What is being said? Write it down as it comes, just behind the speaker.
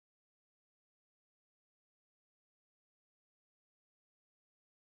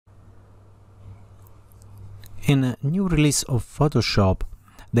In a new release of Photoshop,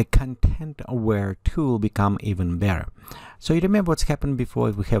 the content aware tool become even better. So you remember what's happened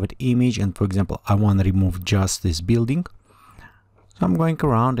before. We have an image, and for example, I want to remove just this building. So I'm going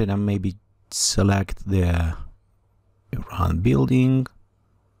around and I maybe select the around building.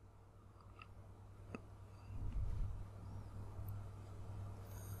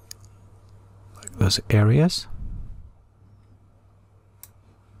 Like those areas.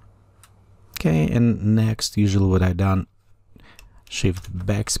 Okay, and next, usually what I done, shift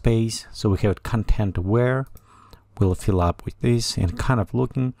backspace, so we have content aware. We'll fill up with this and kind of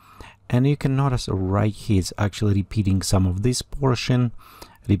looking, and you can notice right here it's actually repeating some of this portion,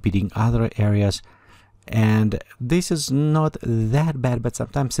 repeating other areas, and this is not that bad, but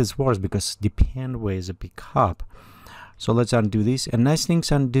sometimes it's worse because depend where is a pickup. So let's undo this, and nice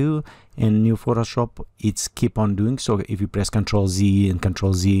things undo in new Photoshop, it's keep on doing. So if you press Ctrl Z and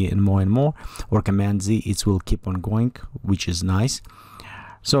Ctrl Z and more, or Command Z, it will keep on going, which is nice.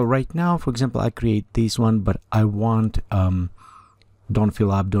 So right now, for example, I create this one, but I want don't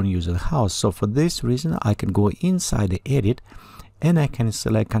fill up, don't use the house. So for this reason, I can go inside the edit and I can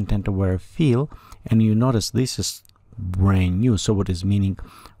select content aware fill, and you notice this is brand new. So what is meaning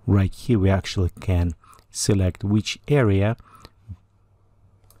right here, we actually can select which area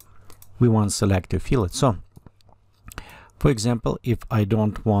we want to select to fill it. So for example, if I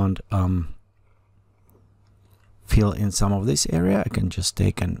don't want fill in some of this area, I can just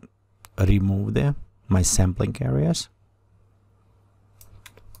take and remove my sampling areas.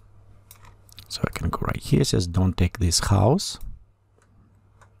 So I can go right here, it says don't take this house,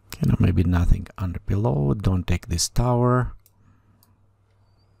 maybe nothing under below, don't take this tower,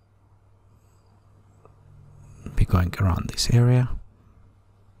 be going around this area.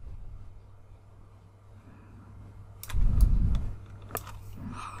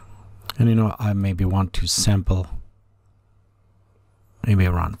 And I maybe want to sample maybe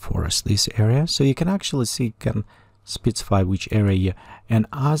around forest, this area. So you can actually see, can specify which area, and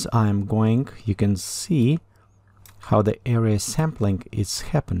as I'm going, you can see how the area sampling is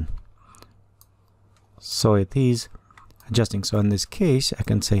happen. So it is adjusting. So in this case, I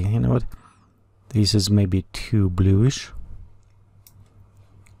can say, you know what, this is maybe too bluish,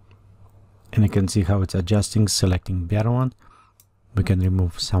 and you can see how it's adjusting, selecting better one. We can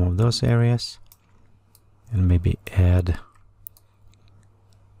remove some of those areas and maybe add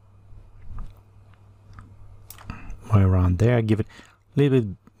more around there, give it a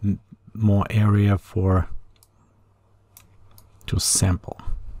little bit more area to sample.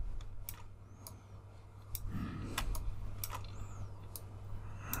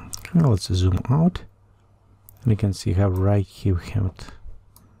 Okay, let's zoom out, and you can see how right here we have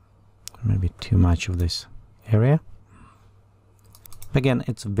maybe too much of this area. Again,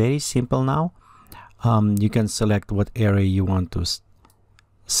 it's very simple now. You can select what area you want to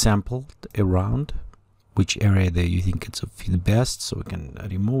sample around, which area that you think it's the best, so we can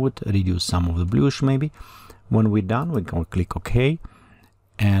remove it, reduce some of the bluish maybe. When we're done, we can click OK,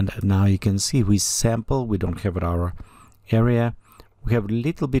 and now you can see we sample, we don't have our area. We have a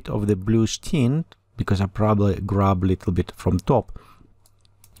little bit of the bluish tint because I probably grab a little bit from top.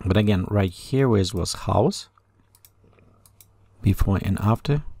 But again, right here where it was house, before and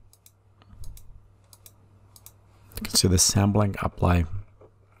after, you can see the sampling apply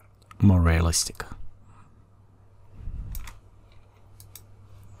more realistic.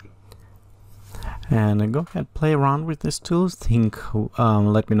 And go ahead, play around with this tool.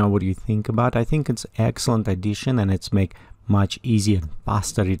 Let me know what you think about. I think it's excellent addition, and it's make much easier and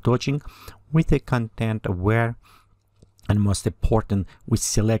faster retouching with the content aware, and most important, with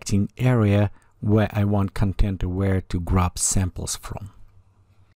selecting area where I want content aware to grab samples from.